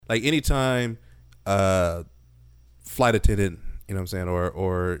Like anytime flight attendant, you know what I'm saying,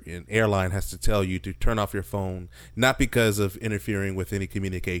 or an airline has to tell you to turn off your phone, not because of interfering with any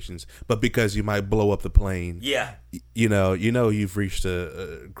communications, but because you might blow up the plane. Yeah. You know you've reached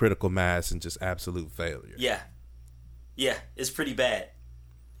a critical mass and just absolute failure. Yeah. Yeah, it's pretty bad.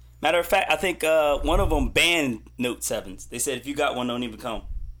 Matter of fact, I think one of them banned Note 7s. They said if you got one, don't even come.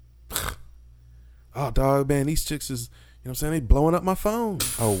 Oh, dog, man, these chicks is, you know what I'm saying, they blowing up my phone.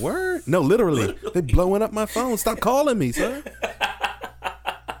 Oh, word? No, literally. They blowing up my phone. Stop calling me, sir.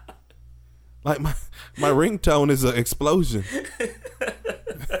 Like, my ringtone is an explosion.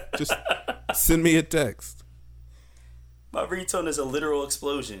 Just send me a text. My ringtone is a literal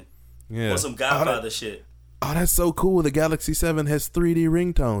explosion. Yeah. On some Godfather shit. Oh, that's so cool. The Galaxy 7 has 3D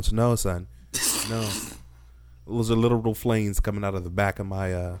ringtones. No, son. No. Those are literal flames coming out of the back of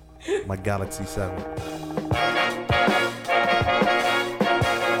my my Galaxy 7.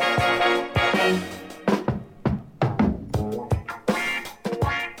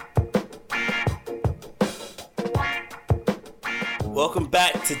 Welcome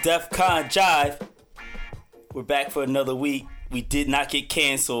back to DefCon Jive. We're back for another week. We did not get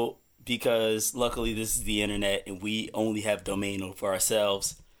canceled because luckily this is the internet and we only have domain over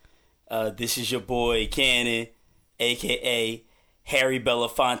ourselves. This is your boy Cannon, aka Harry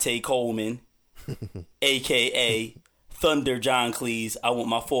Belafonte Coleman, aka Thunder John Cleese. I want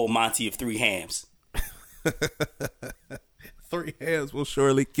my full Monty of 3 hams. 3 hams will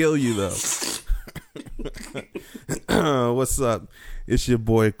surely kill you, though. What's up? It's your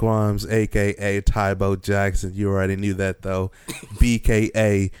boy Quams, aka Tybo Jackson. You already knew that, though.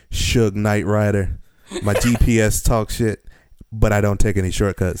 BKA Suge Knight Rider. My GPS talk shit, but I don't take any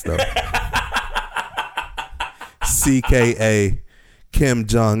shortcuts, though. CKA Kim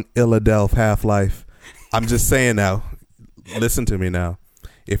Jong Illadelph Half-Life. I'm just saying now. Listen to me now.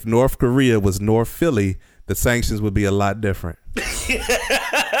 If North Korea was North Philly, the sanctions would be a lot different.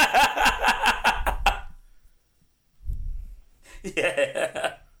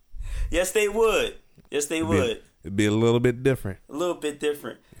 Yeah. Yes, they would. Yes, they would. It'd be a little bit different. A little bit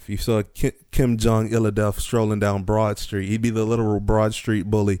different. If you saw Kim Jong Illadelph strolling down Broad Street, he'd be the literal Broad Street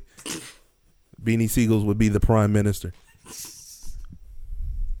bully. Beanie Siegels would be the prime minister.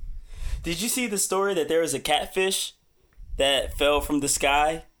 Did you see the story that there was a catfish that fell from the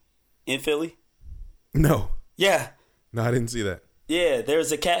sky in Philly? No. Yeah. No, I didn't see that. Yeah, there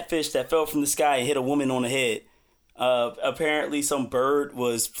was a catfish that fell from the sky and hit a woman on the head. Apparently some bird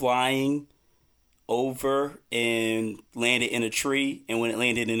was flying over and landed in a tree. And when it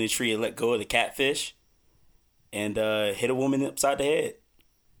landed in a tree, it let go of the catfish and hit a woman upside the head.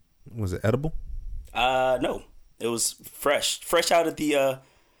 Was it edible? No. It was fresh out of the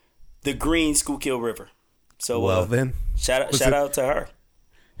green Schuylkill River. So well, then shout out to her.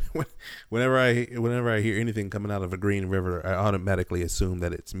 Whenever I hear anything coming out of a green river, I automatically assume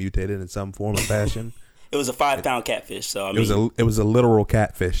that it's mutated in some form or fashion. It was a 5-pound catfish. So I mean, it was a literal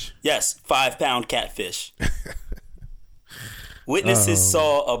catfish. Yes, 5-pound catfish. Witnesses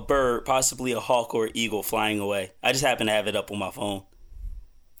saw a bird, possibly a hawk or eagle, flying away. I just happen to have it up on my phone.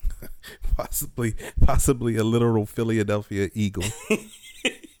 Possibly a literal Philadelphia eagle.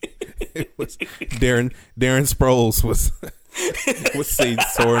 It was Darren Sproles was seen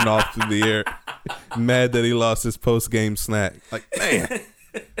soaring off through the air, mad that he lost his post game snack. Like, man,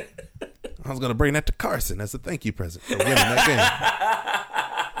 I was gonna bring that to Carson as a thank you present for winning that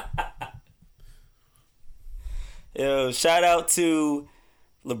game. Yo, shout out to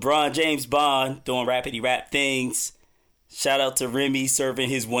LeBron James Bond doing rapidy rap things. Shout out to Remy serving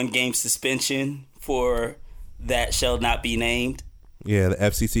his 1-game suspension for that shall not be named. Yeah, the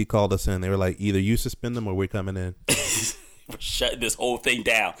FCC called us in. They were like, either you suspend them or we're coming in. We're shutting this whole thing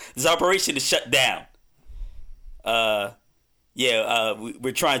down. This operation is shut down. We're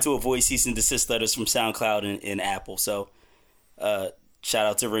trying to avoid cease and desist letters from SoundCloud and Apple. So, shout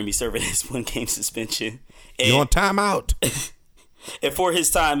out to Remy serving his 1-game suspension. You're on timeout. And for his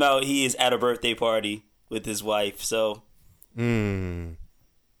timeout, he is at a birthday party with his wife. So, that's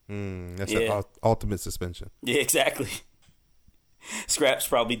an ultimate suspension. Yeah, exactly. Scrap's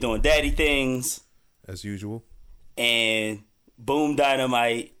probably doing daddy things as usual, and Boom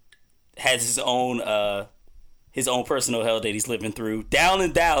Dynamite has his own personal hell that he's living through down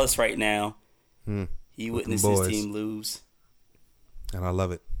in Dallas right now. He witnessed his team lose, and I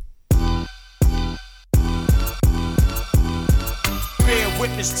love it. Bear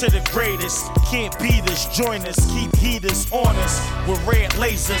witness to the greatest. Can't beat us, join us, keep heaters on us with red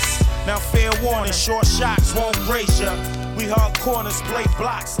lasers. Now fair warning, short shots won't graze ya. We hard corners, play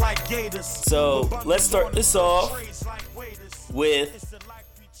blocks like gators. So let's start this off with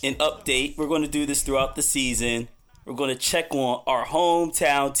an update. We're going to do this throughout the season. We're going to check on our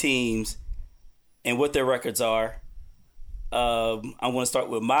hometown teams and what their records are. I'm going to start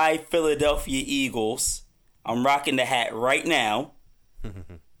with my Philadelphia Eagles. I'm rocking the hat right now.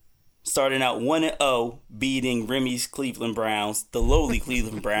 Starting out 1-0, beating Remy's Cleveland Browns, the lowly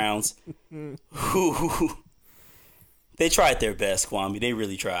Cleveland Browns, who they tried their best, Kwame. They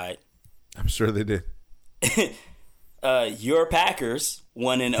really tried. I'm sure they did. Your Packers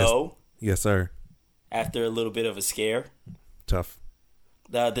 1-0. Yes, sir. After a little bit of a scare. Tough.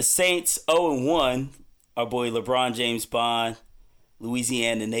 The Saints 0-1. Our boy LeBron James Bond,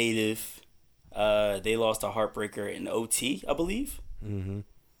 Louisiana native. They lost a heartbreaker in OT, I believe. Mm-hmm.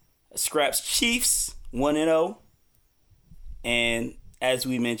 Scraps Chiefs 1-0. And as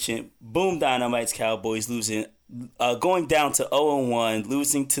we mentioned, Boom Dynamite's Cowboys losing, going down to 0-1,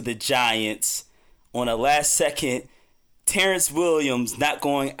 losing to the Giants on a last second Terrence Williams not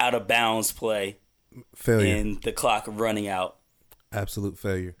going out of bounds play. Failure. And the clock running out. Absolute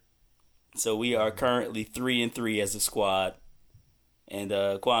failure. So we are currently 3-3 as a squad. And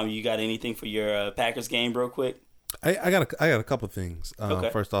Kwame, you got anything for your Packers game, real quick? I got a couple of things. Okay.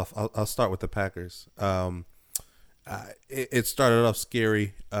 First off, I'll start with the Packers. It started off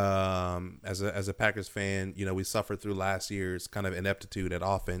scary. As a Packers fan, we suffered through last year's kind of ineptitude at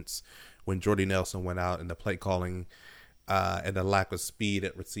offense when Jordy Nelson went out, and the play calling and the lack of speed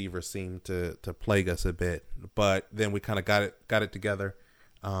at receiver seemed to plague us a bit. But then we kind of got it together.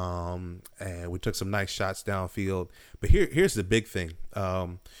 And we took some nice shots downfield. But here's the big thing. A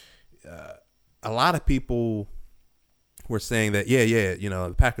lot of people were saying that,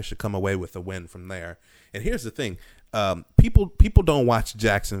 the Packers should come away with a win from there. And here's the thing. People don't watch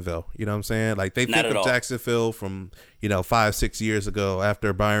Jacksonville. You know what I'm saying? Like, they think of Jacksonville from, 5-6 years ago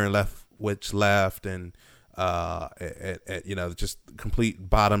after Byron Leftwich left and, just complete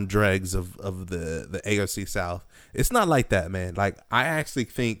bottom dregs of the AFC South. It's not like that, man. Like, I actually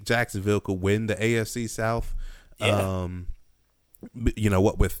think Jacksonville could win the AFC South. Yeah.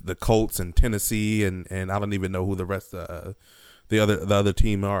 What with the Colts and Tennessee and I don't even know who the rest of the other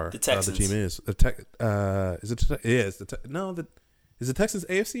team are. The Texans. The team is. Is it Texans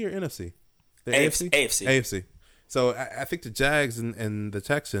AFC or NFC? The AFC. So I think the Jags and the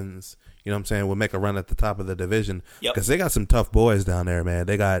Texans, will make a run at the top of the division because they got some tough boys down there, man.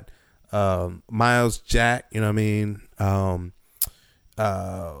 They got Miles Jack, I'm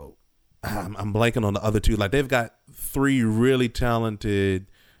blanking on the other two. Like, they've got three really talented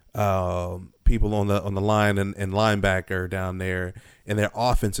people on the line and linebacker down there, and their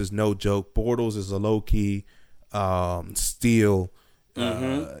offense is no joke. Bortles is a low key steal,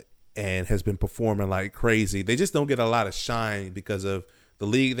 and has been performing like crazy. They just don't get a lot of shine because of the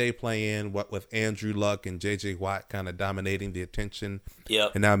league they play in. What with Andrew Luck and J.J. Watt kind of dominating the attention.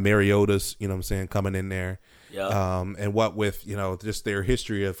 Yep. And now Mariota's, coming in there. Yep. And what with just their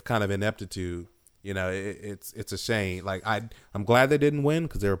history of kind of ineptitude. It's a shame. Like, I'm glad they didn't win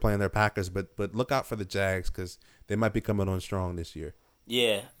because they were playing their Packers, but look out for the Jags because they might be coming on strong this year.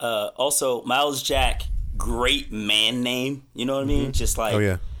 Yeah. Also, Miles Jack, great man name. You know what I mean? Just like, oh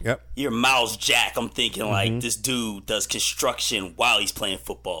yeah, yep. You're Miles Jack. I'm thinking like this dude does construction while he's playing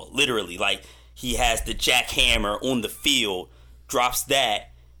football. Literally, like, he has the jackhammer on the field, drops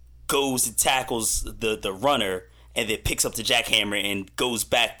that, goes and tackles the runner, and then picks up the jackhammer and goes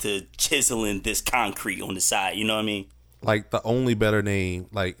back to chiseling this concrete on the side. You know what I mean? Like, the only better name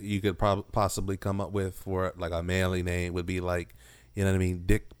like you could possibly come up with for like a manly name would be like,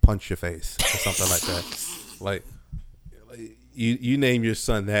 Dick Punchyourface or something like that. Like you name your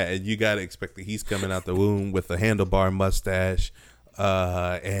son that, and you gotta expect that he's coming out the womb with a handlebar mustache,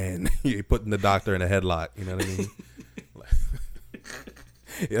 and you're putting the doctor in a headlock. You know what I mean?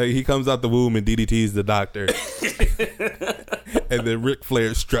 He comes out the womb and DDTs the doctor, and then Ric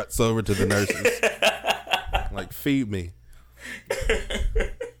Flair struts over to the nurses, like, feed me.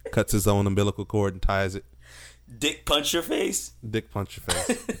 Cuts his own umbilical cord and ties it. Dick Punchyourface? Dick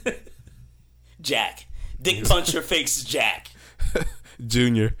Punchyourface. Jack. Dick Punchyourface Jack.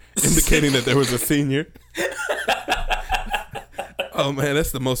 Junior, indicating that there was a senior. Oh man,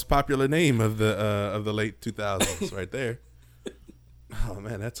 that's the most popular name of the late 2000s right there. Oh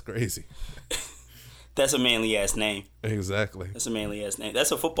man, that's crazy. That's a manly ass name. Exactly. That's a manly ass name.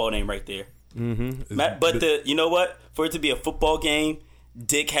 That's a football name right there. Mm-hmm. But you know what? For it to be a football game,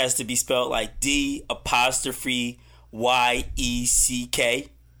 Dick has to be spelled like D''YECK.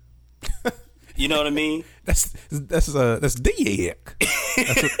 You know what I mean? That's Dick. That's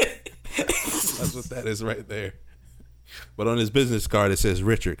what that is right there. But on his business card it says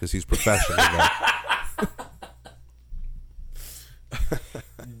Richard because he's professional.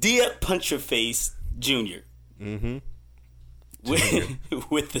 Dear Punchyourface Jr. Mm-hmm.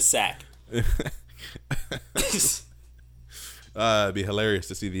 With the sack. It'd be hilarious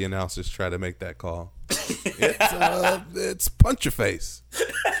to see the announcers try to make that call. It's Punchyourface.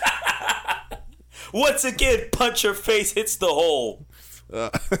 Once again, Punchyourface hits the hole.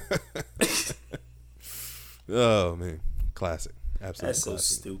 Oh man, classic. Absolutely. That's so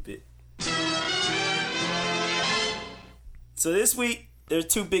classic. stupid. So this week there's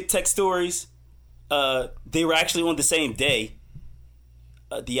two big tech stories. They were actually on the same day.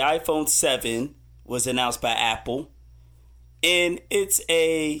 The iPhone 7 was announced by Apple, and it's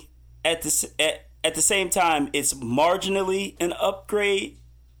at the same time it's marginally an upgrade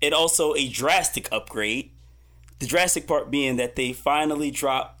and also a drastic upgrade. The drastic part being that they finally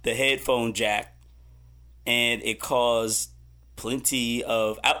dropped the headphone jack, and it caused plenty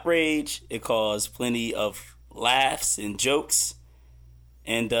of outrage. It caused plenty of laughs and jokes.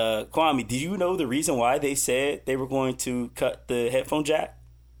 And Kwame, do you know the reason why they said they were going to cut the headphone jack?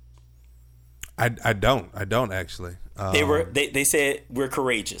 I don't actually. They said we're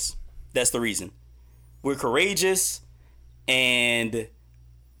courageous. That's the reason. We're courageous, and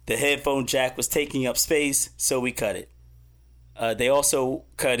the headphone jack was taking up space, so we cut it. They also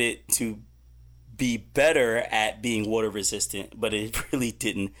cut it to be better at being water resistant, but it really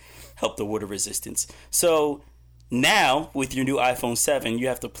didn't help the water resistance. So now with your new iPhone 7, you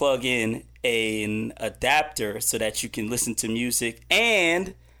have to plug in an adapter so that you can listen to music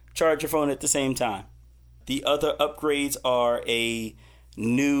and charge your phone at the same time. The other upgrades are a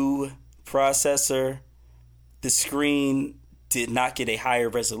new processor. The screen did not get a higher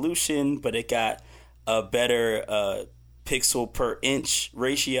resolution, but it got a better pixel per inch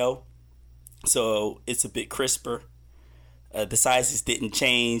ratio. So it's a bit crisper. The sizes didn't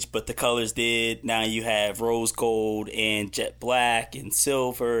change, but the colors did. Now you have rose gold and jet black and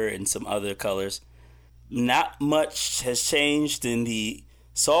silver and some other colors. Not much has changed in the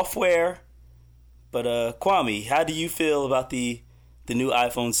software, but Kwame, how do you feel about the new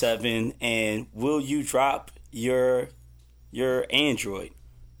iPhone 7, and will you drop your Android?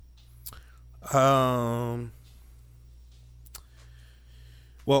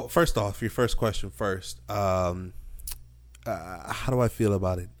 Well, first off, your first question first. How do I feel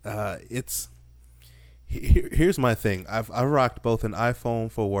about it? Here's my thing. I've rocked both an iPhone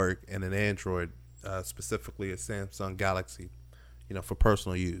for work and an Android, specifically a Samsung Galaxy, for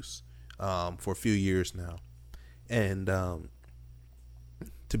personal use, for a few years now. And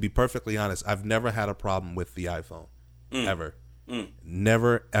to be perfectly honest, I've never had a problem with the iPhone, ever.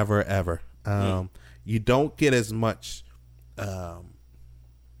 Never, ever, ever. You don't get as much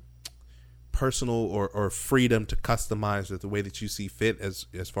personal or freedom to customize it the way that you see fit as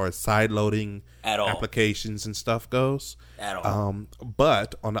far as side loading applications and stuff goes. At all.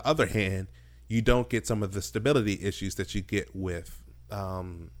 But on the other hand, you don't get some of the stability issues that you get with,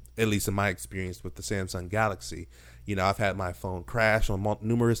 at least in my experience with the Samsung Galaxy. I've had my phone crash on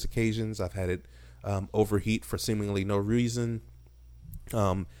numerous occasions. I've had it overheat for seemingly no reason.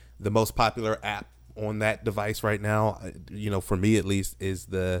 The most popular app on that device right now, for me at least, is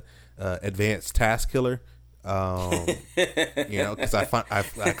the advanced task killer. Because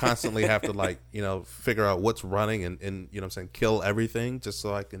I constantly have to figure out what's running and kill everything just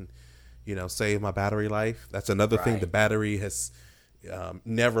so I can save my battery life. That's another thing. The battery has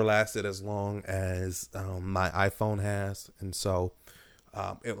never lasted as long as my iPhone has, and so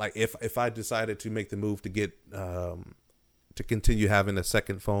if I decided to make the move to get to continue having a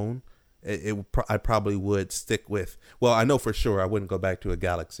second phone, I probably would stick with. Well, I know for sure I wouldn't go back to a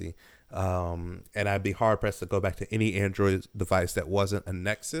Galaxy, and I'd be hard pressed to go back to any Android device that wasn't a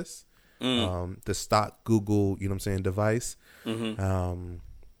Nexus, the stock Google, device. Mm-hmm.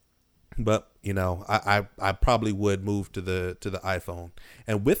 But I probably would move to the iPhone,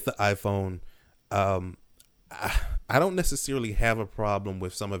 and with the iPhone, I don't necessarily have a problem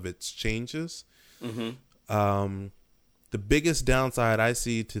with some of its changes. Mm-hmm. The biggest downside I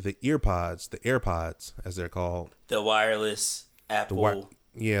see to the AirPods, as they're called, the wireless Apple,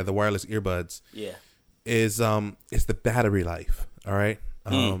 the wireless earbuds, is the battery life. All right.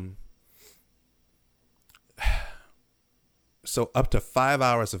 So up to 5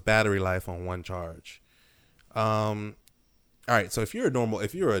 hours of battery life on one charge. All right. So if you're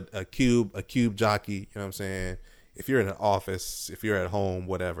a cube jockey, you know what I'm saying? If you're in an office, if you're at home,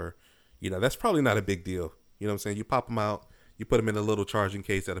 whatever, that's probably not a big deal. You know what I'm saying? You pop them out, you put them in a little charging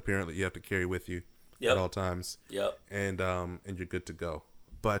case that apparently you have to carry with you at all times. Yep. And you're good to go.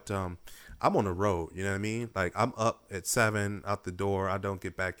 But I'm on the road, you know what I mean? Like, I'm up at 7 out the door. I don't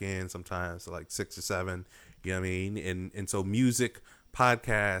get back in sometimes like 6 or 7. You know what I mean? And so music,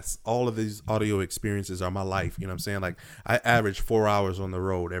 podcasts, all of these audio experiences are my life. You know what I'm saying? Like I average 4 hours on the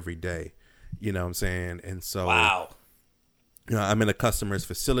road every day. You know what I'm saying? And so, wow. You know, I'm in a customer's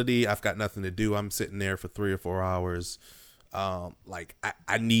facility. I've got nothing to do. I'm sitting there for 3 or 4 hours. Like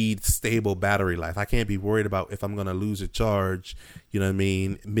I need stable battery life. I can't be worried about if I'm going to lose a charge, you know what I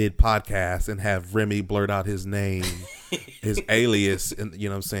mean, mid podcast and have Remy blurt out his name, his alias, and you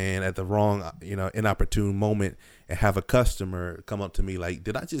know what I'm saying, at the wrong, you know, inopportune moment, and have a customer come up to me like,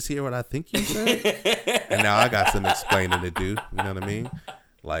 did I just hear what I think you said? And now I got some explaining to do. You know what I mean?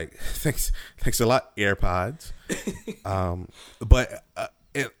 Like, thanks a lot, AirPods. But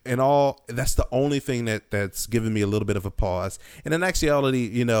in all, that's the only thing that's given me a little bit of a pause. And in actuality,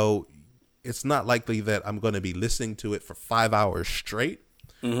 you know, it's not likely that I'm going to be listening to it for 5 hours straight.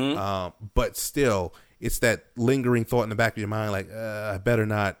 But still, it's that lingering thought in the back of your mind, like, I better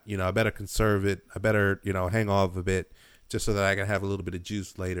not, you know, I better conserve it. I better, you know, hang off a bit just so that I can have a little bit of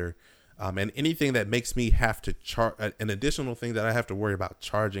juice later. And anything that makes me have to charge, an additional thing that I have to worry about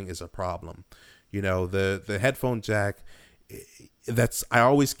charging is a problem. You know, the headphone jack, I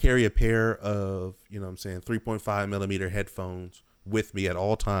always carry a pair of, you know what I'm saying, 3.5 millimeter headphones with me at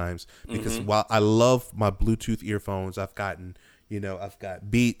all times, because while I love my Bluetooth earphones, I've got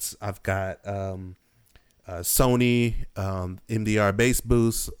Beats, I've got Sony MDR bass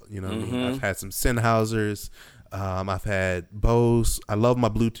boosts, you know what I mean? I've had some Sennheisers, I've had Bose. I love my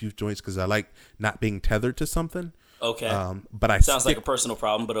Bluetooth joints because I like not being tethered to something. Okay. But sounds like a personal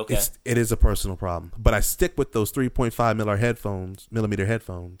problem, but okay. It is a personal problem. But I stick with those 3.5 millimeter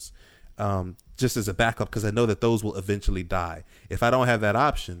headphones, just as a backup, because I know that those will eventually die. If I don't have that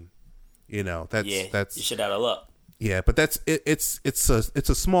option, you know, that's you should have a luck. Yeah, but that's it. It's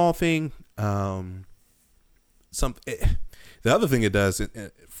a small thing. The other thing it does,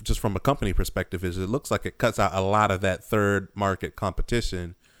 just from a company perspective, is it looks like it cuts out a lot of that third market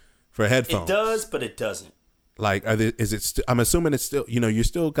competition for headphones. It does, but it doesn't. Like, I'm assuming it's still, you know, you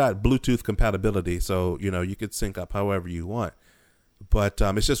still got Bluetooth compatibility, so, you know, you could sync up however you want. But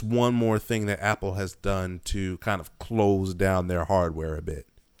it's just one more thing that Apple has done to kind of close down their hardware a bit.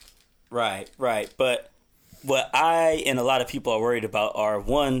 Right. But what I and a lot of people are worried about are,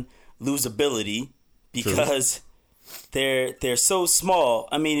 one, losability, because they're so small.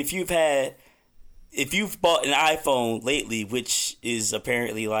 I mean, if you've bought an iPhone lately, which is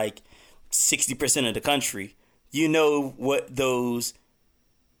apparently like 60% of the country, you know what those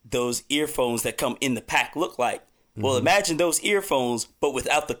earphones that come in the pack look like. Well, imagine those earphones, but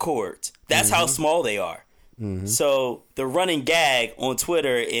without the cords. That's how small they are. So the running gag on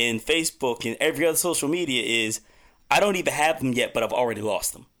Twitter and Facebook and every other social media is, I don't even have them yet, but I've already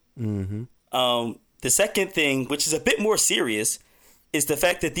lost them. The second thing, which is a bit more serious, is the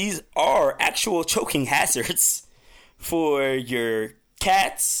fact that these are actual choking hazards for your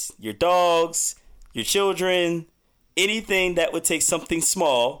cats, your dogs, your children, anything that would take something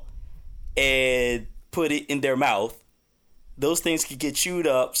small and put it in their mouth. Those things could get chewed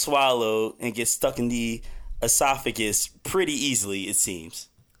up, swallowed, and get stuck in the esophagus pretty easily, it seems.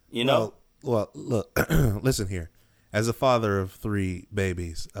 You know? Well, look, listen here. As a father of 3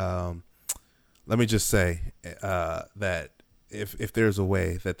 babies, let me just say that if there's a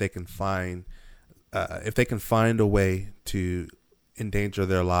way that they can find, if they can find a way to endanger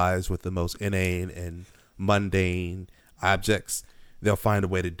their lives with the most inane and mundane objects, they'll find a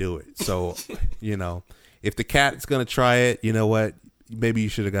way to do it. So, you know, if the cat's going to try it, you know what? Maybe you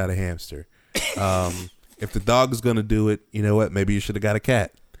should have got a hamster. If the dog is going to do it, you know what? Maybe you should have got a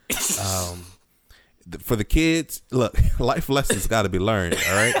cat. For the kids, look, life lessons got to be learned,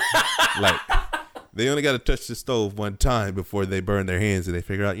 all right? Like, they only got to touch the stove one time before they burn their hands and they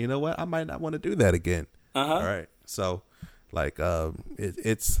figure out, you know what? I might not want to do that again. All right. So, like, I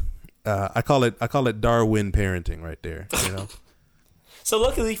call it Darwin parenting right there, you know? So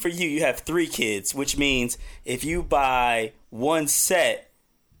luckily for you, you have 3 kids, which means if you buy one set,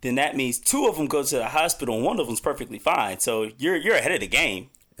 then that means 2 of them go to the hospital and 1 of them's perfectly fine. So you're ahead of the game.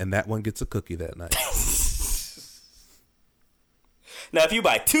 And that one gets a cookie that night. Now, if you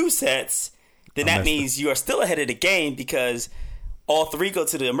buy 2 sets, then that means you are still ahead of the game, because all 3 go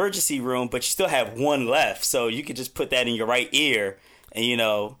to the emergency room, but you still have 1 left. So you could just put that in your right ear and, you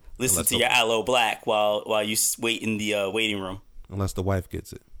know, listen to your Aloe Black while you wait in the waiting room. Unless the wife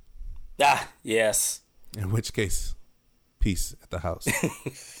gets it. Ah, yes. In which case, peace at the house.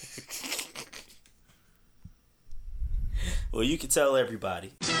 Well, you can tell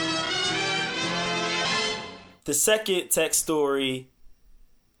everybody. The second tech story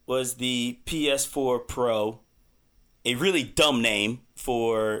was the PS4 Pro, a really dumb name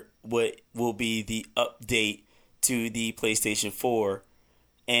for what will be the update to the PlayStation 4.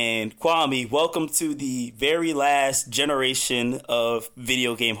 And Kwame, welcome to the very last generation of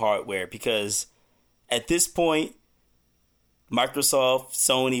video game hardware, because at this point, Microsoft,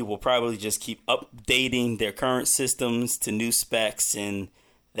 Sony will probably just keep updating their current systems to new specs, and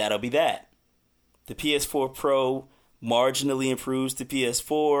that'll be that. The PS4 Pro marginally improves the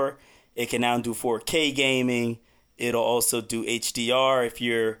PS4. It can now do 4K gaming. It'll also do HDR if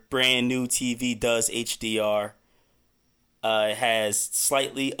your brand new TV does HDR. It has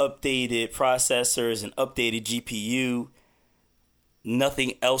slightly updated processors and updated GPU.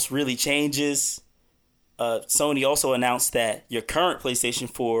 Nothing else really changes. Sony also announced that your current PlayStation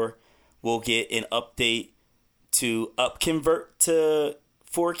 4 will get an update to convert to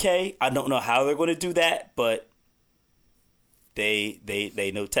 4K. I don't know how they're going to do that, but they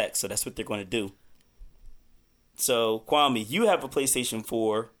know tech, so that's what they're going to do. So, Kwame, you have a PlayStation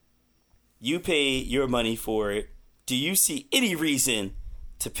 4. You pay your money for it. Do you see any reason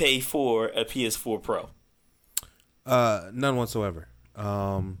to pay for a PS4 Pro? None whatsoever.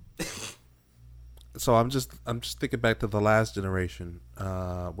 So I'm just thinking back to the last generation,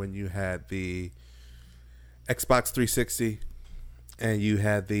 when you had the Xbox 360 and you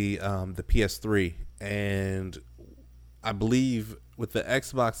had the PS3, and I believe with the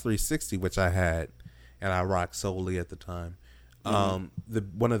Xbox 360, which I had and I rocked solely at the time,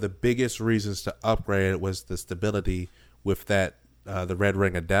 one of the biggest reasons to upgrade it was the stability with that the red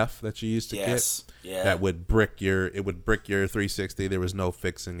ring of death that you used to get. Yeah. That would brick your 360. There was no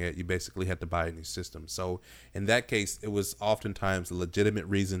fixing it. You basically had to buy a new system. So in that case, it was oftentimes a legitimate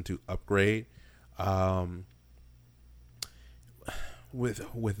reason to upgrade.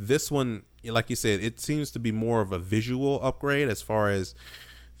 With this one, like you said, it seems to be more of a visual upgrade as far as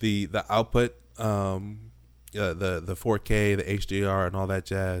the output, the 4K, the HDR, and all that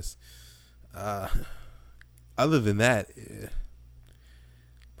jazz. Other than that,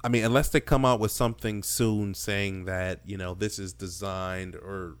 I mean, unless they come out with something soon saying that, this is designed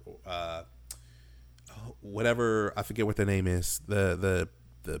or whatever, I forget what the name is, the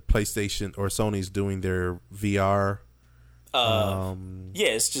PlayStation or Sony's doing their VR. Yeah,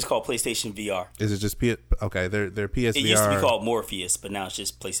 it's just called PlayStation VR. Is it just okay? Their PSVR. It used to be called Morpheus, but now it's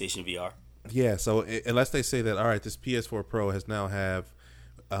just PlayStation VR. Yeah, so unless they say that, all right, this PS4 Pro has now have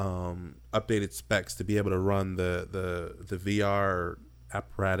updated specs to be able to run the VR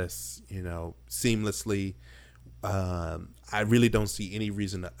apparatus, seamlessly, I really don't see any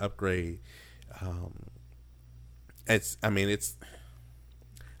reason to upgrade.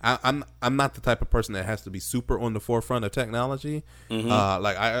 I'm not the type of person that has to be super on the forefront of technology.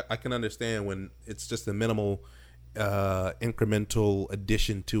 Like I can understand when it's just a minimal incremental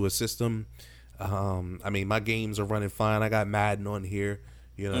addition to a system. I mean, my games are running fine. I got Madden on here.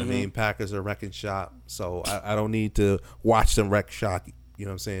 You know what I mean? Packers are wrecking shop, so I don't need to watch them wreck shop. You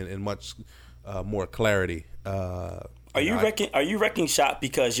know what I'm saying? In much more clarity. Are you wrecking shop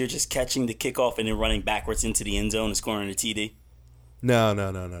because you're just catching the kickoff and then running backwards into the end zone and scoring a TD? No,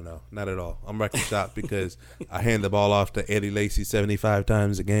 not at all. I'm wrecking shop because I hand the ball off to Eddie Lacy 75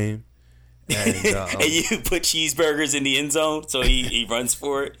 times a game. And you put cheeseburgers in the end zone so he runs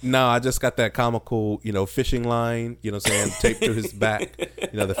for it? No, I just got that comical, fishing line, taped to his back,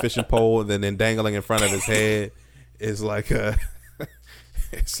 the fishing pole, and then dangling in front of his head is like a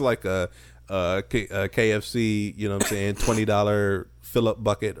KFC, $20 fill-up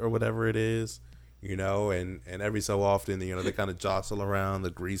bucket or whatever it is. And every so often, they kind of jostle around, the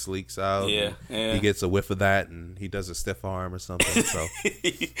grease leaks out. Yeah. He gets a whiff of that, and he does a stiff arm or something. So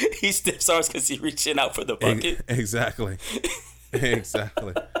he stiff arms because he's reaching out for the bucket. Exactly.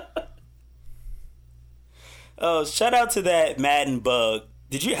 Oh, shout out to that Madden bug.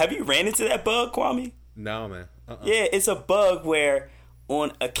 Have you ran into that bug, Kwame? No, man. Yeah, it's a bug where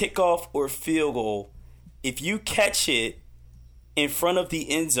on a kickoff or field goal, if you catch it in front of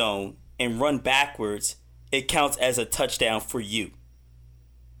the end zone and run backwards, it counts as a touchdown for you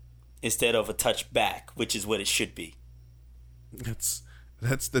instead of a touchback, which is what it should be. That's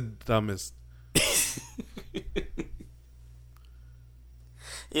the dumbest.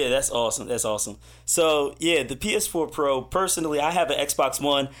 Yeah, that's awesome. So, yeah, the PS4 Pro, personally, I have an Xbox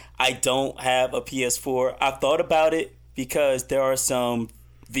One. I don't have a PS4. I've thought about it because there are some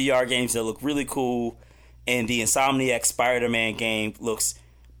VR games that look really cool, and the Insomniac Spider-Man game looks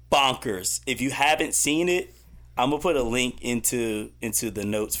bonkers. If you haven't seen it, I'm gonna put a link into the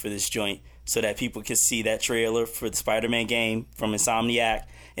notes for this joint so that people can see that trailer for the Spider-Man game from Insomniac.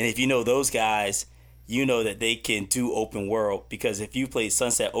 And if you know those guys, you know that they can do open world, because if you play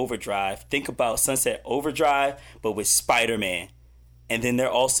Sunset Overdrive, think about Sunset Overdrive but with Spider-Man. And then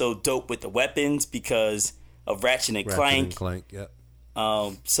they're also dope with the weapons because of Ratchet and Ratchet Clank. and Clank, yep.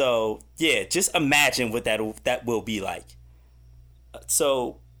 So yeah, just imagine what that will be like.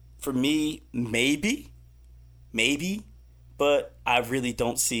 So for me, maybe, but I really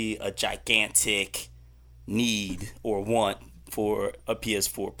don't see a gigantic need or want for a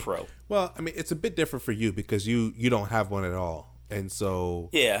PS4 Pro. Well, I mean, it's a bit different for you because you don't have one at all, and so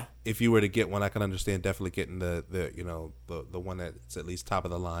yeah, if you were to get one, I can understand definitely getting the one that's at least top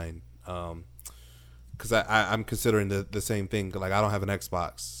of the line. Because I'm considering the same thing. Like, I don't have an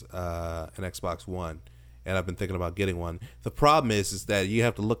Xbox One, and I've been thinking about getting one. The problem is that you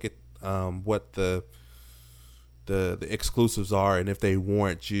have to look at what the exclusives are, and if they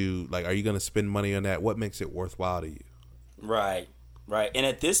warrant you. Like, are you going to spend money on that? What makes it worthwhile to you? Right. And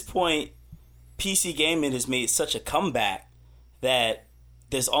at this point, PC gaming has made such a comeback that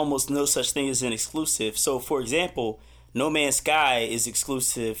there's almost no such thing as an exclusive. So, for example, No Man's Sky is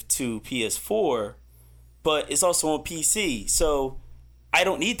exclusive to PS4, but it's also on PC. So I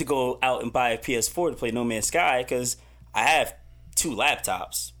don't need to go out and buy a PS4 to play No Man's Sky because I have 2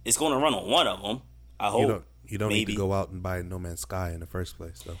 laptops. It's going to run on one of them, I hope. You don't need to go out and buy No Man's Sky in the first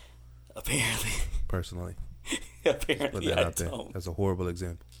place, though. Apparently. Personally. Apparently, Put that I out there. don't. That's a horrible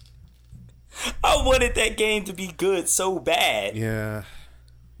example. I wanted that game to be good so bad. Yeah.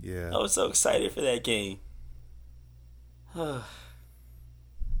 I was so excited for that game.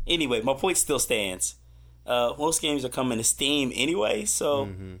 Anyway, my point still stands. Most games are coming to Steam anyway, so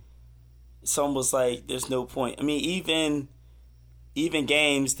it's almost like there's no point. I mean, even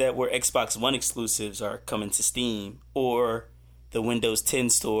games that were Xbox One exclusives are coming to Steam or the Windows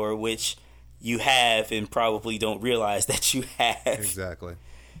 10 store, which you have and probably don't realize that you have. Exactly.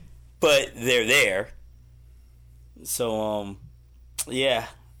 But they're there. So, yeah.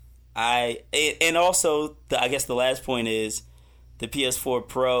 And also, I guess the last point is the PS4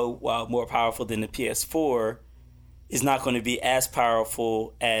 Pro, while more powerful than the PS4, is not going to be as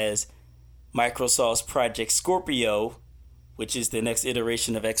powerful as Microsoft's Project Scorpio, which is the next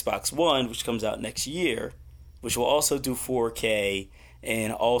iteration of Xbox One, which comes out next year, which will also do 4K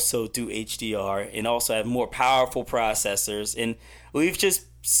and also do HDR and also have more powerful processors. And we've just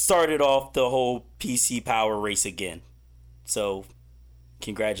started off the whole PC power race again. So,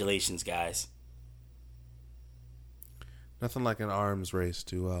 congratulations, guys. Nothing like an arms race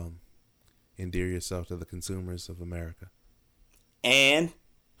to endear yourself to the consumers of America. And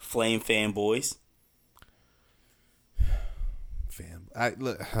Flame fanboys. I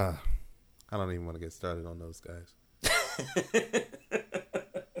don't even want to get started on those guys.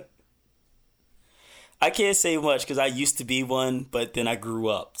 I can't say much because I used to be one, but then I grew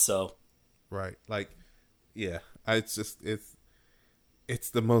up. So, right, like, yeah, it's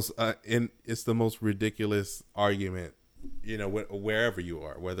the most ridiculous argument, wherever you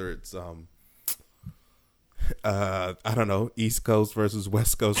are, whether it's I don't know, East Coast versus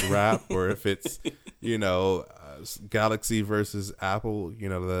West Coast rap, or if it's Galaxy versus Apple,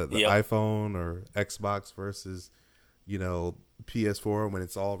 the iPhone, or Xbox versus PS4, when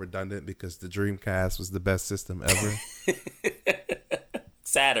it's all redundant because the Dreamcast was the best system ever.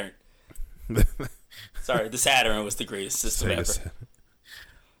 Saturn. Sorry, the Saturn was the greatest system ever.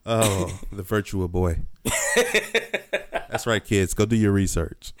 Oh, the Virtua Boy. That's right, kids. Go do your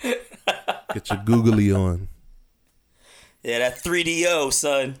research. Get your googly on. Yeah, that 3DO,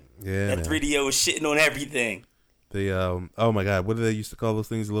 son. Yeah, that 3DO was shitting on everything. The oh my god, what do they used to call those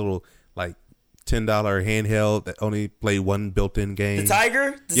things? A little like $10 handheld that only played one built-in game. The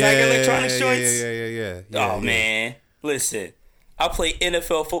Tiger Electronics joints. Yeah. Man, listen, I play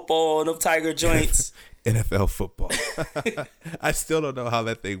NFL football on them Tiger joints. NFL football. I still don't know how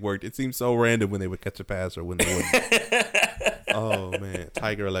that thing worked. It seemed so random when they would catch a pass or when they wouldn't. Oh man,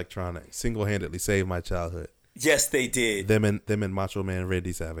 Tiger Electronics single-handedly saved my childhood. Yes, they did. Them and Macho Man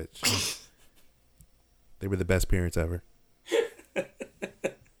Randy Savage. They were the best parents ever.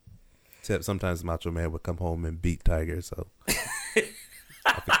 Except sometimes Macho Man would come home and beat Tiger, so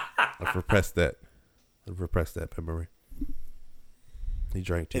I've repressed that. Memory. He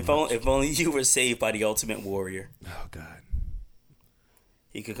drank too much. If only you were saved by the Ultimate Warrior. Oh God.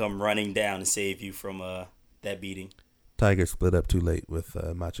 He could come running down and save you from that beating. Tiger split up too late with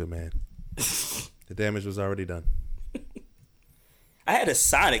Macho Man. The damage was already done. I had a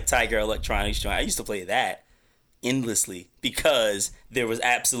Sonic Tiger Electronics joint. I used to play that endlessly because there was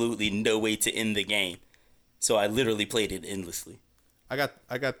absolutely no way to end the game. So I literally played it endlessly. I got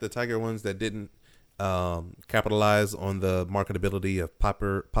the Tiger ones that didn't capitalize on the marketability of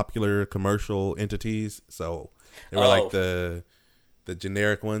popular commercial entities. So they were like the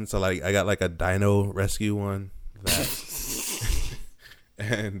generic ones. So like I got like a Dino Rescue one that,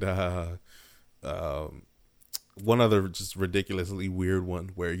 and one other just ridiculously weird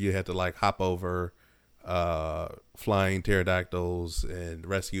one where you had to like hop over flying pterodactyls and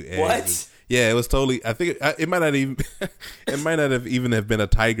rescue eggs. What? Yeah, it was totally. I think it might not even. It might not have even have been a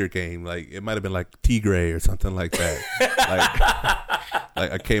tiger game. Like it might have been like Tigray or something like that,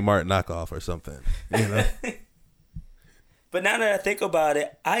 like a Kmart knockoff or something. You know. But now that I think about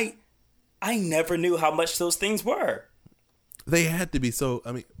it, I never knew how much those things were. They had to be so.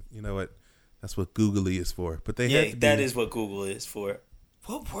 I mean, you know what? That's what Googly is for. But they had to be, that is what Google is for.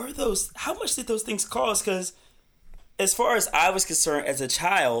 What were those? How much did those things cost? Because as far as I was concerned, as a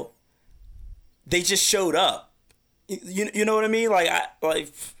child, they just showed up. You know what I mean? Like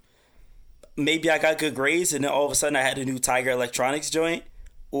maybe I got good grades, and then all of a sudden I had a new Tiger Electronics joint,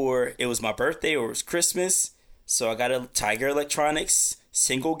 or it was my birthday, or it was Christmas, so I got a Tiger Electronics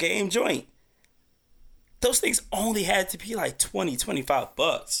single game joint. Those things only had to be like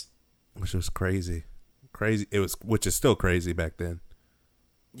 $20-$25, which was crazy. It was, which is still crazy back then.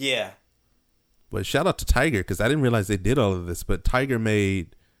 Yeah. But shout out to Tiger, because I didn't realize they did all of this. But Tiger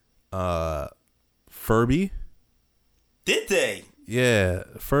made Furby. Did they? Yeah,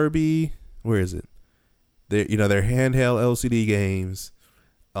 Furby. Where is it? They're handheld LCD games.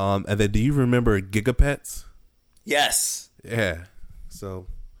 And then do you remember Gigapets? Yes. Yeah. So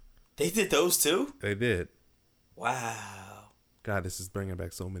they did those too? They did. Wow. God, this is bringing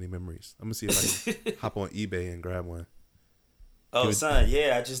back so many memories. I'm gonna see if I can hop on eBay and grab one. Oh, son,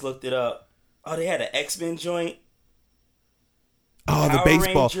 yeah, I just looked it up. Oh, they had an X-Men joint. Oh, the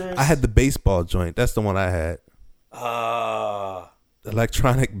baseball. Rangers. I had the baseball joint. That's the one I had.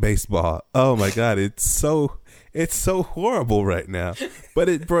 Electronic baseball. Oh my God, it's so horrible right now. But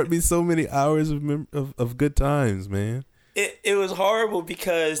it brought me so many hours of good times, man. It was horrible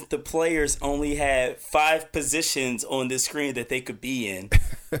because the players only had 5 positions on the screen that they could be in.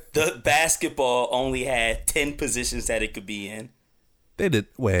 The basketball only had 10 positions that it could be in. They did.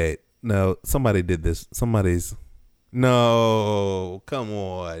 Wait, no, somebody did this. No, come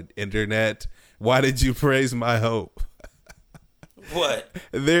on, internet. Why did you praise my hope? What?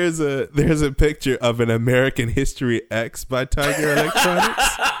 There's a picture of an American History X by Tiger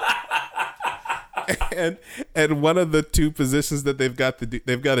Electronics. And one of the 2 positions that they've got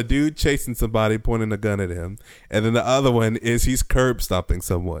a dude chasing somebody, pointing a gun at him, and then the other one is he's curb stomping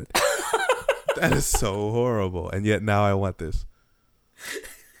someone. That is so horrible, and yet now I want this.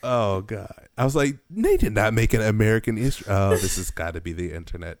 Oh God, I was like, they did not make an American history. Oh, this has got to be the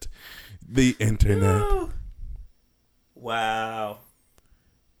internet. The internet. No. Wow.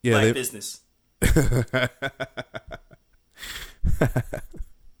 Yeah, Black business.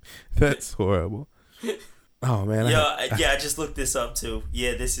 That's horrible. Oh man. I just looked this up too.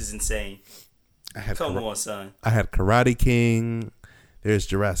 Yeah, this is insane. Come on, son. I had Karate King. There's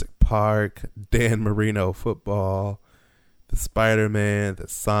Jurassic Park, Dan Marino football, the Spider-Man, the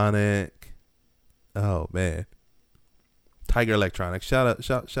Sonic. Oh man. Tiger Electronics. Shout out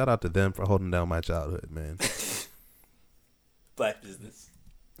to them for holding down my childhood, man. Black business.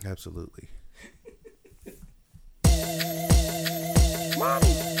 Absolutely.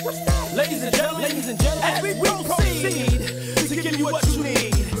 Ladies and gentlemen, as we proceed to give you what you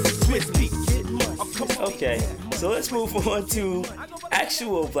need. Okay, so let's move on to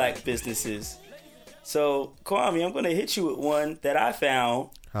actual black businesses. So, Kwame, I'm going to hit you with one that I found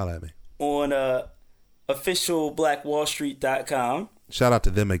Holla at me. On officialblackwallstreet.com. Shout out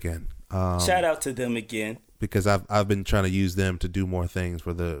to them again. Shout out to them again. Because I've been trying to use them to do more things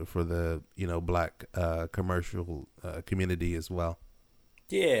for the black commercial community as well.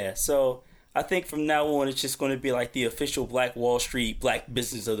 Yeah, so I think from now on it's just going to be like the official Black Wall Street Black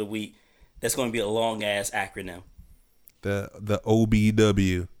Business of the Week. That's going to be a long ass acronym. The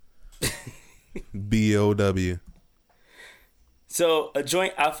OBW. BOW. So a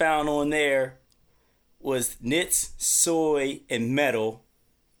joint I found on there was Knits, Soy, and Metal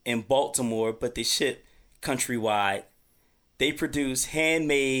in Baltimore, but they ship countrywide. They produce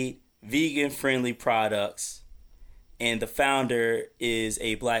handmade, vegan-friendly products, and the founder is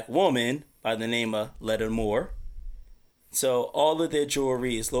a black woman by the name of Letta Moore. So all of their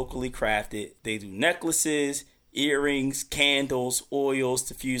jewelry is locally crafted. They do necklaces, earrings, candles,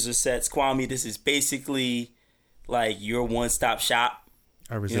 oils, diffuser sets. Kwame, this is basically like your one-stop shop.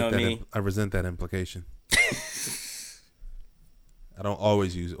 I resent that implication. I don't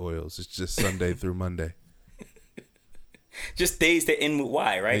always use oils. It's just Sunday through Monday. Just days that end with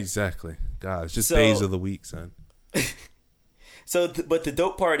Y, right? Exactly. God, it's just days of the week, son. But the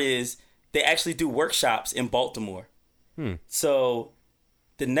dope part is they actually do workshops in Baltimore. So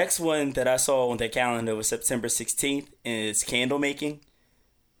the next one that I saw on their calendar was September 16th, and it's candle making.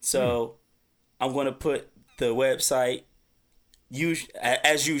 So I'm going to put the website.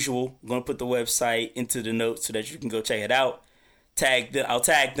 As usual, I'm going to put the website into the notes so that you can go check it out. I'll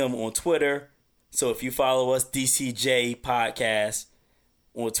tag them on Twitter. So if you follow us, DCJ Podcast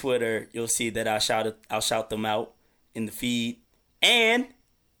on Twitter, you'll see that I'll shout them out in the feed. And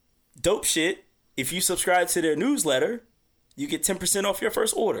dope shit, if you subscribe to their newsletter, you get 10% off your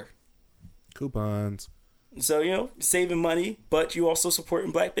first order. Coupons. So, saving money, but you also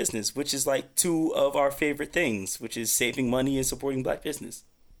supporting black business, which is like two of our favorite things, which is saving money and supporting black business.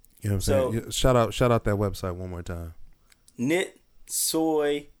 You know what I'm saying? Shout out that website one more time. Knit,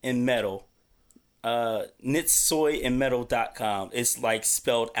 Soy, and Metal. knitsoyandmetal.com. It's like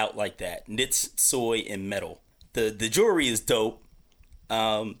spelled out like that. Knits, Soy, and Metal. The jewelry is dope.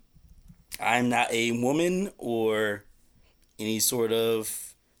 I'm not a woman or any sort of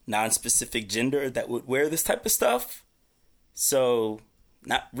non-specific gender that would wear this type of stuff. So,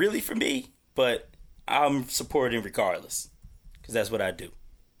 not really for me, but I'm supporting regardless. Because that's what I do.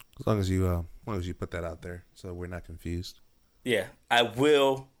 As long as you put that out there so we're not confused. Yeah. I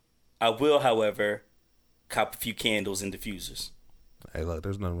will, however, cop a few candles and diffusers. Hey, look,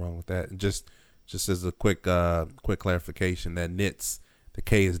 there's nothing wrong with that. Just as a quick clarification, that knits, the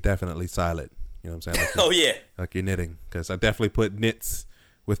K is definitely silent. You know what I'm saying? Like you're knitting. Because I definitely put knits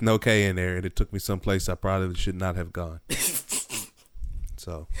with no K in there, and it took me someplace I probably should not have gone.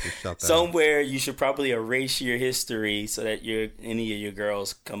 So, just shout that somewhere out. You should probably erase your history so that any of your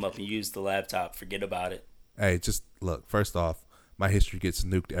girls come up and use the laptop. Forget about it. Hey, just look. First off, my history gets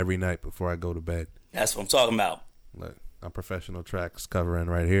nuked every night before I go to bed. That's what I'm talking about. Look, I'm professional tracks covering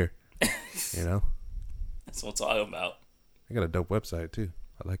right here. That's what I'm talking about. I got a dope website too.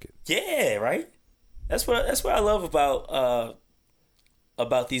 I like it. Yeah, right. That's what I love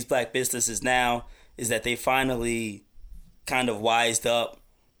about these black businesses now is that they finally kind of wised up.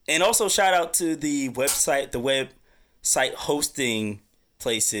 And also shout out to the website hosting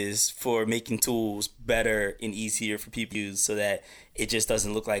places for making tools better and easier for people to use so that it just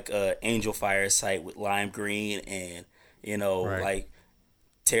doesn't look like a Angel Fire site with lime green and right. like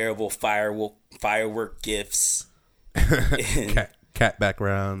terrible firework gifs. Cat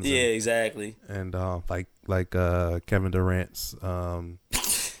backgrounds. Yeah, exactly. And like Kevin Durant's Kevin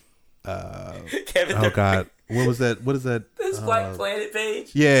Durant. God, what is that? His Black Planet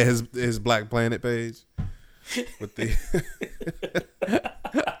page? Yeah, his Black Planet page. With the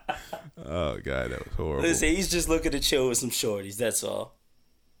oh God, that was horrible. Listen, he's just looking to chill with some shorties, that's all.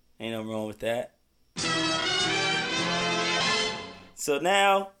 Ain't nothing wrong with that. So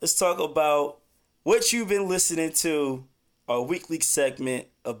now let's talk about what you've been listening to, our weekly segment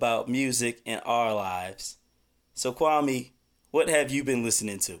about music and our lives. So Kwame, what have you been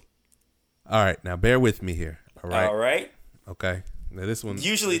listening to? All right, now bear with me here. All right. Okay. Now this one.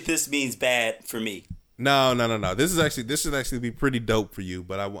 Usually this means bad for me. No. This should actually be pretty dope for you.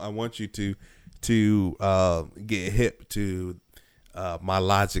 But I want you to get hip to my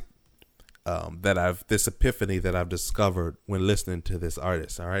logic this epiphany that I've discovered when listening to this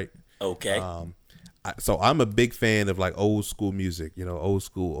artist. All right. Okay. So I'm a big fan of like old school music, old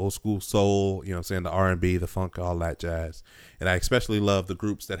school soul, I'm saying, the R&B, the funk, all that jazz. And I especially love the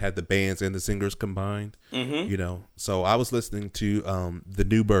groups that had the bands and the singers combined, So I was listening to The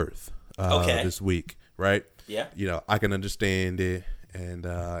New Birth this week, right? Yeah. I Can Understand It and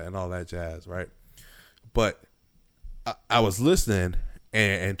all that jazz, right? But I was listening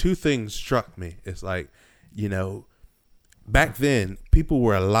and two things struck me. It's like, back then people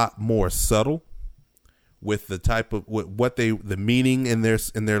were a lot more subtle with the type of the meaning in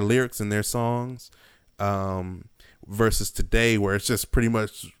their lyrics and their songs, versus today where it's just pretty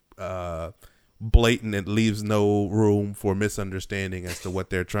much blatant and leaves no room for misunderstanding as to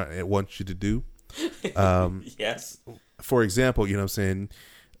what they're want you to do. Yes. For example, what I'm saying,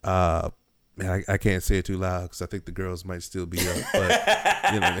 man, I can't say it too loud because I think the girls might still be up, but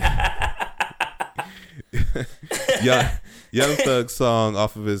Young Thug's song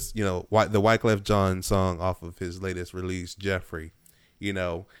off of his, the Wyclef Jean song off of his latest release, Jeffrey,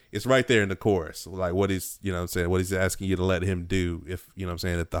 it's right there in the chorus. Like what he's, what he's asking you to let him do if,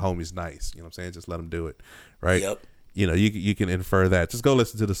 if the homie's nice, just let him do it. Right. Yep. You can infer that. Just go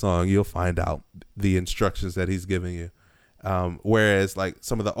listen to the song. You'll find out the instructions that he's giving you. Whereas like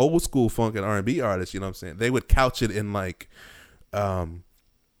some of the old school funk and R&B artists, they would couch it in like,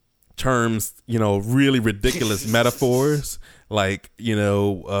 terms, really ridiculous metaphors like,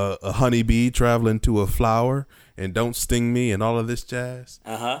 a honeybee traveling to a flower and don't sting me and all of this jazz.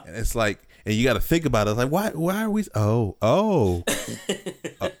 And it's like, and you got to think about it. It's like, why are we? Oh.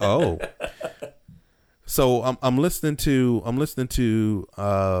 So I'm listening to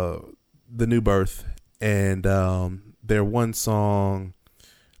The New Birth, and their one song,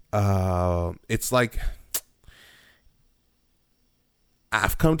 it's like,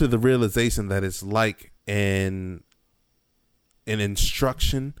 I've come to the realization that it's like an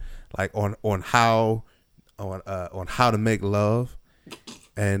instruction, like on how to make love,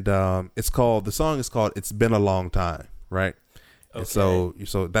 and the song is called "It's Been a Long Time," right? Okay. And so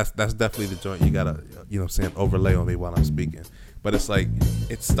that's definitely the joint you gotta, overlay on me while I'm speaking. But it's like,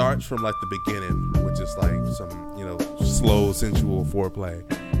 it starts from like the beginning, which is like some slow sensual foreplay,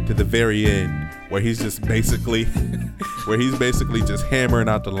 to the very end where he's just basically just hammering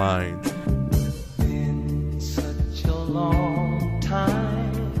out the lines. Been such a long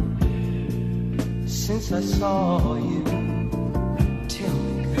time since I saw you. Tell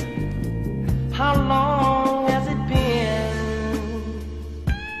me, girl, how long has it been?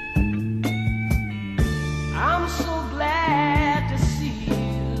 I'm so glad to see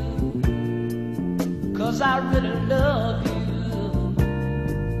you, 'cause I really love you.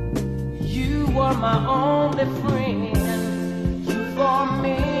 You were my only friend, you for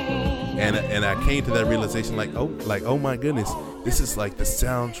me. And I came to that realization, like, oh my goodness, this is like the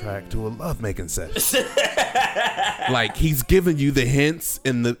soundtrack to a lovemaking session. Like, he's giving you the hints,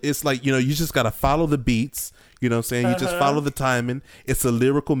 and it's like, you just got to follow the beats. You know what I'm saying? You just follow the timing. It's a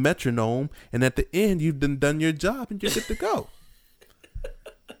lyrical metronome, and at the end, you've done your job, and you're good to go.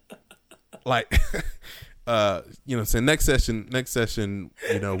 Like, so next session,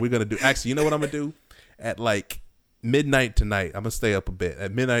 we're gonna do. Actually, you know what I'm gonna do? At like midnight tonight, I'm gonna stay up a bit.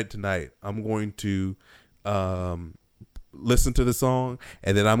 At midnight tonight, I'm going to listen to the song,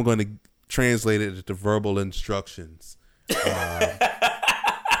 and then I'm going to translate it into verbal instructions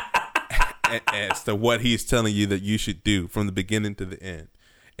as to what he's telling you that you should do from the beginning to the end,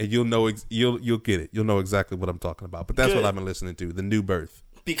 and you'll know you'll get it. You'll know exactly what I'm talking about. But that's what I've been listening to, The New Birth.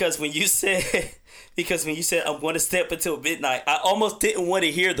 Because when you said I'm going to stay up until midnight, I almost didn't want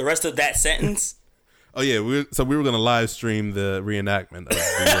to hear the rest of that sentence. Oh yeah, we were going to live stream the reenactment of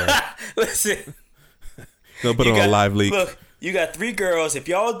the. Listen, gonna put it on a live leak. Look, you got 3 girls. If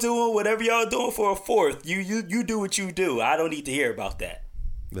y'all doing whatever y'all doing for a 4th, you do what you do. I don't need to hear about that,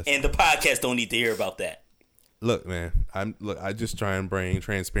 and the podcast don't need to hear about that. Look, man, I just try and bring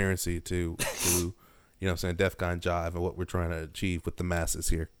transparency to DefCon Jive and what we're trying to achieve with the masses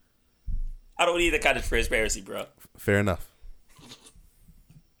here. I don't need that kind of transparency, bro. Fair enough.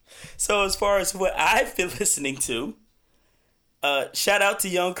 So as far as what I've been listening to, shout out to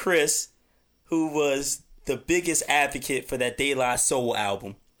young Chris, who was the biggest advocate for that De La Soul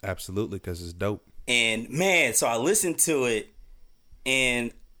album. Absolutely, because it's dope. And man, so I listened to it,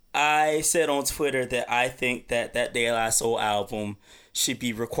 and I said on Twitter that I think that De La Soul album should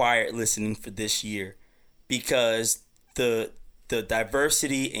be required listening for this year, because the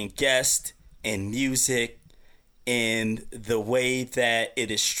diversity in guest and music and the way that it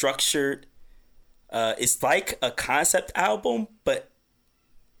is structured, it's like a concept album, but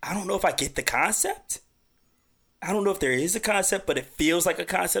I don't know if I get the concept. I don't know if there is a concept, but it feels like a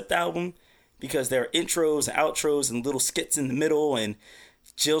concept album because there are intros and outros and little skits in the middle, and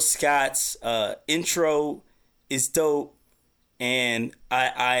Jill Scott's intro is dope. And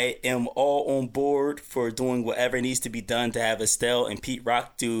I am all on board for doing whatever needs to be done to have Estelle and Pete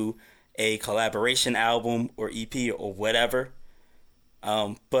Rock do a collaboration album or EP or whatever.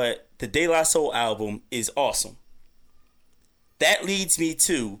 But the De La Soul album is awesome. That leads me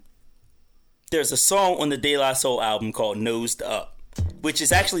to, there's a song on the De La Soul album called Nosed Up, which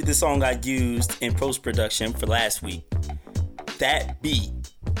is actually the song I used in post-production for last week. That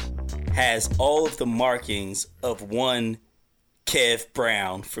beat has all of the markings of one Kev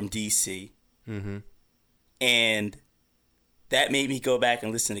Brown from DC. Mm-hmm. And that made me go back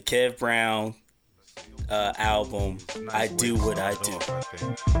and listen to Kev Brown album, I Do What I Do.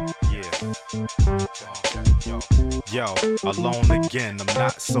 Yo, alone again, I'm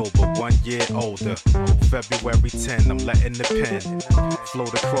not sober, 1 year older. February 10, I'm letting the pen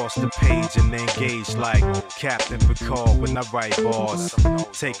float across the page and engage like Captain Picard when I write bars,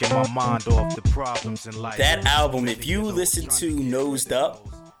 taking my mind off the problems in life. That album, if you listen to Nosed Up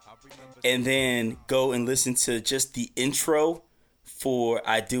and then go and listen to just the intro for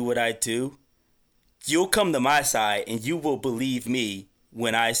I Do What I Do, you'll come to my side and you will believe me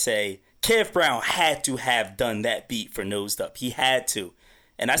when I say Kev Brown had to have done that beat for Nosed Up. He had to.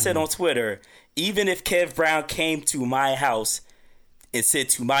 And I said on Twitter, even if Kev Brown came to my house and said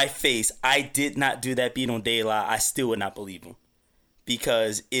to my face, I did not do that beat on De La, I still would not believe him.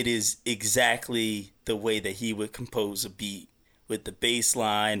 Because it is exactly the way that he would compose a beat with the bass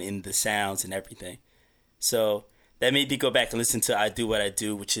line and the sounds and everything. So that made me go back and listen to I Do What I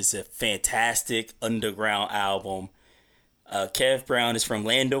Do, which is a fantastic underground album. Kev Brown is from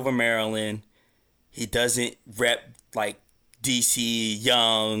Landover, Maryland. He doesn't rep like DC,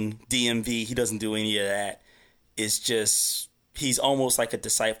 Young, DMV. He doesn't do any of that. It's just, he's almost like a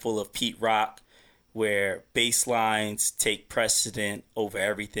disciple of Pete Rock, where bass lines take precedent over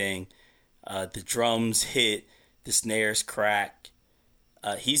everything. The drums hit, the snares crack.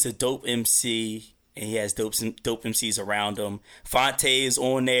 He's a dope MC, and he has dope MCs around him. Fonte is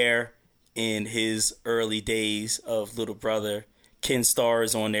on there in his early days of Little Brother. Ken Starr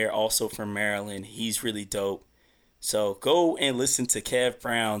is on there, also from Maryland. He's really dope. So go and listen to Kev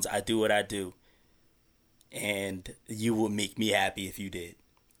Brown's I Do What I Do, and you will make me happy if you did.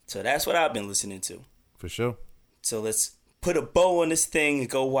 So that's what I've been listening to. For sure. So let's put a bow on this thing and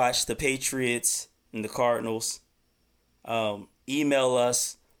go watch the Patriots and the Cardinals. Email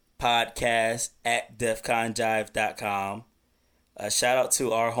us, podcast@defconjive.com. Shout out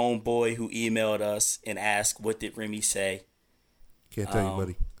to our homeboy who emailed us and asked, what did Remy say? Can't tell you,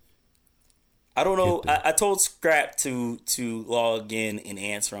 buddy. I don't know. I told Scrap to log in and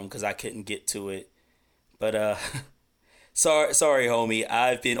answer him because I couldn't get to it. But sorry, homie.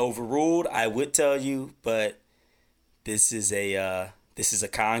 I've been overruled. I would tell you, but this is a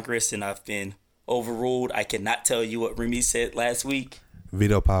Congress, and I've been overruled. I cannot tell you what Remy said last week.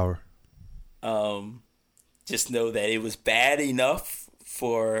 Veto power. Just know that it was bad enough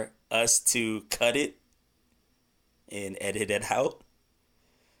for us to cut it and edit it out.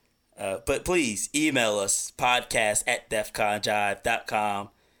 But please email us, podcast@defconjive.com.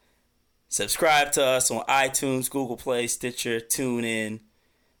 Subscribe to us on iTunes, Google Play, Stitcher, TuneIn.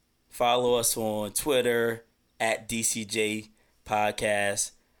 Follow us on Twitter @DCJ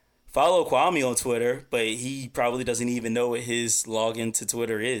Podcast. Follow Kwame on Twitter, but he probably doesn't even know what his login to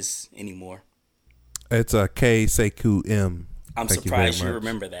Twitter is anymore. It's a KSEQM. I'm surprised you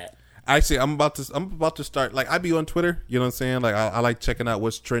remember that. Actually, I'm about to start. Like, I be on Twitter. You know what I'm saying? Like, I like checking out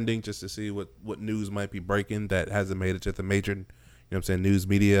what's trending just to see what news might be breaking that hasn't made it to the major, you know what I'm saying, news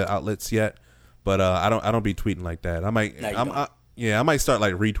media outlets yet. But I don't be tweeting like that. I might start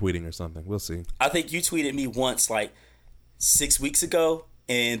like retweeting or something. We'll see. I think you tweeted me once like 6 weeks ago,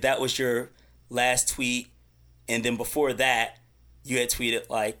 and that was your last tweet. And then before that, you had tweeted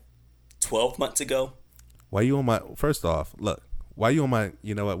like 12 months ago. Why you on my? First off, look. Why you on my?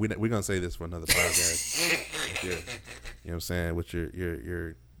 You know what? We're gonna say this for another podcast. You know what I'm saying? With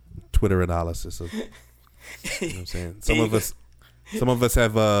your Twitter analysis of. You know what I'm saying? Some of us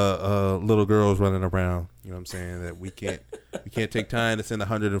have little girls running around. You know what I'm saying? That we can't take time to send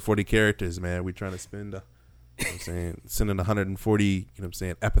 140 characters, man. We trying to spend. You know what I'm saying? Sending 140. You know what I'm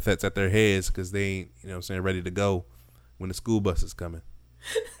saying? Epithets at their heads because they ain't. You know what I'm saying? Ready to go when the school bus is coming.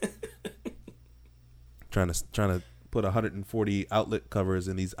 Trying to put 140 outlet covers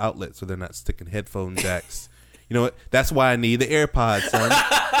in these outlets so they're not sticking headphone jacks. You know what? That's why I need the AirPods, son.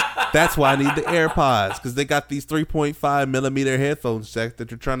 That's why I need the AirPods, because they got these 3.5 millimeter headphone jacks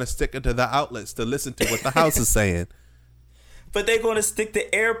that you're trying to stick into the outlets to listen to what the house is saying. But they're going to stick the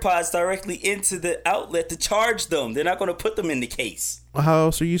AirPods directly into the outlet to charge them. They're not going to put them in the case. Well, how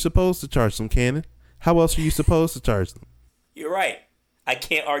else are you supposed to charge them, Cannon? How else are you supposed to charge them? You're right. I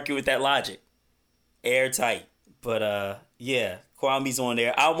can't argue with that logic. Airtight. But yeah, Kwame's on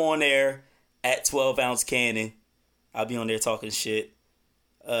there. I'm on there at 12 ounce Cannon. I'll be on there talking shit.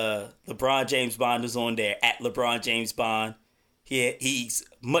 LeBron James Bond is on there at LeBron James Bond. He's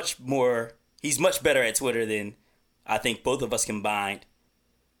much better at Twitter than I think both of us combined.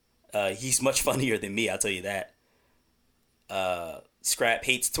 He's much funnier than me, I'll tell you that. Scrap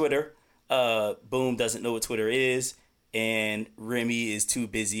hates Twitter. Boom doesn't know what Twitter is. And Remy is too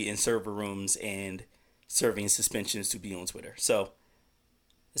busy in server rooms and serving suspensions to be on Twitter. So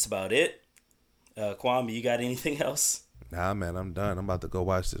that's about it. Kwame, you got anything else? Nah, man, I'm done. I'm about to go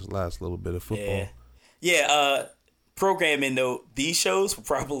watch this last little bit of football. Yeah. Programming though, these shows will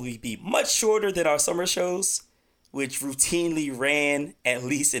probably be much shorter than our summer shows, which routinely ran at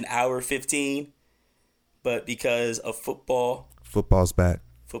least an hour 15. But because of football's back.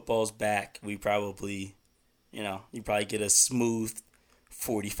 We probably, you probably get a smooth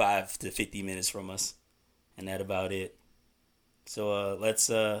 45 to 50 minutes from us. And that about it. So let's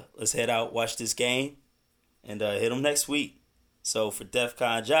head out, watch this game, and hit them next week. So for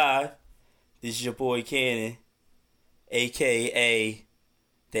DefCon Jive, this is your boy Cannon, a.k.a.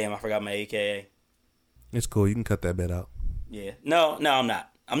 Damn, I forgot my a.k.a. It's cool. You can cut that bit out. Yeah. No, I'm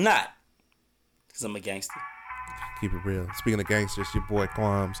not. I'm not. Because I'm a gangster. Keep it real. Speaking of gangsters, your boy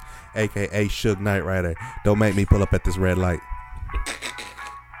Quams, a.k.a. Suge Knight Rider. Don't make me pull up at this red light.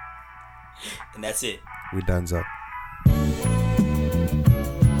 And that's it. We done's up.